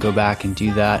 perhaps you can go back and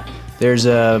do that. There's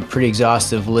a pretty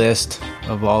exhaustive list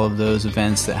of all of those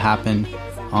events that happen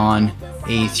on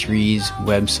A3's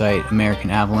website,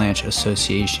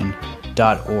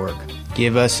 AmericanAvalancheAssociation.org.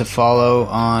 Give us a follow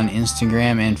on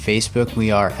Instagram and Facebook. We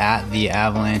are at the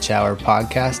Avalanche Hour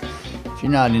Podcast. If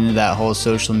you're not into that whole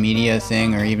social media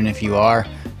thing, or even if you are,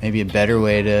 maybe a better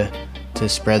way to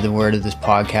spread the word of this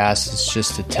podcast is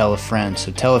just to tell a friend.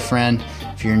 So tell a friend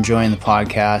if you're enjoying the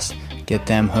podcast, get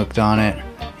them hooked on it,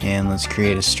 and let's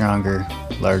create a stronger,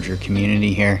 larger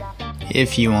community here.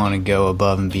 If you want to go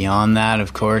above and beyond that,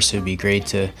 of course, it would be great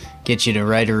to get you to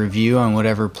write a review on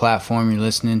whatever platform you're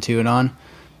listening to it on.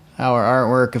 Our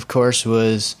artwork, of course,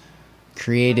 was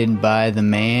created by the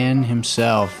man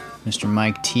himself, Mr.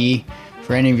 Mike T.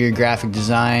 For any of your graphic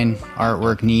design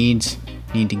artwork needs,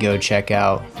 you need to go check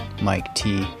out Mike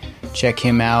T. Check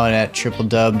him out at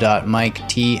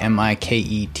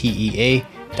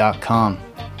www.miketea.com.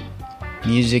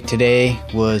 Music today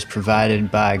was provided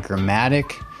by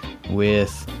Grammatic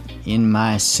with In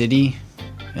My City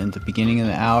at the beginning of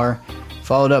the hour,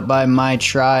 followed up by My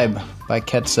Tribe by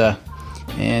Ketsa,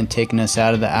 and taking us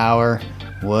out of the hour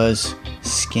was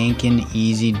Skankin'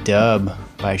 Easy Dub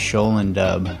by Sholin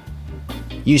Dub.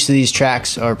 Use of these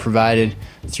tracks are provided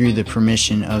through the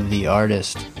permission of the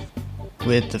artist.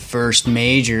 With the first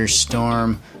major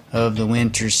storm of the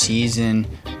winter season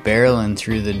barreling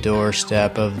through the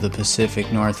doorstep of the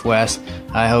Pacific Northwest,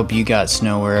 I hope you got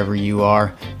snow wherever you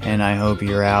are, and I hope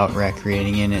you're out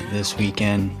recreating in it this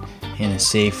weekend in a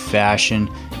safe fashion,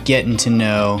 getting to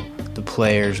know the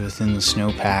players within the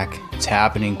snowpack. It's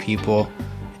happening, people.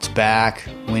 It's back.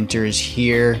 Winter is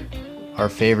here, our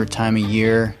favorite time of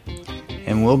year,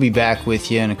 and we'll be back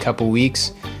with you in a couple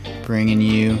weeks, bringing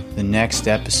you the next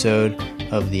episode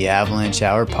of the Avalanche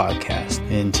Hour podcast.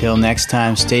 Until next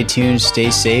time, stay tuned,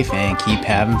 stay safe, and keep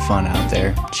having fun out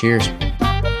there. Cheers.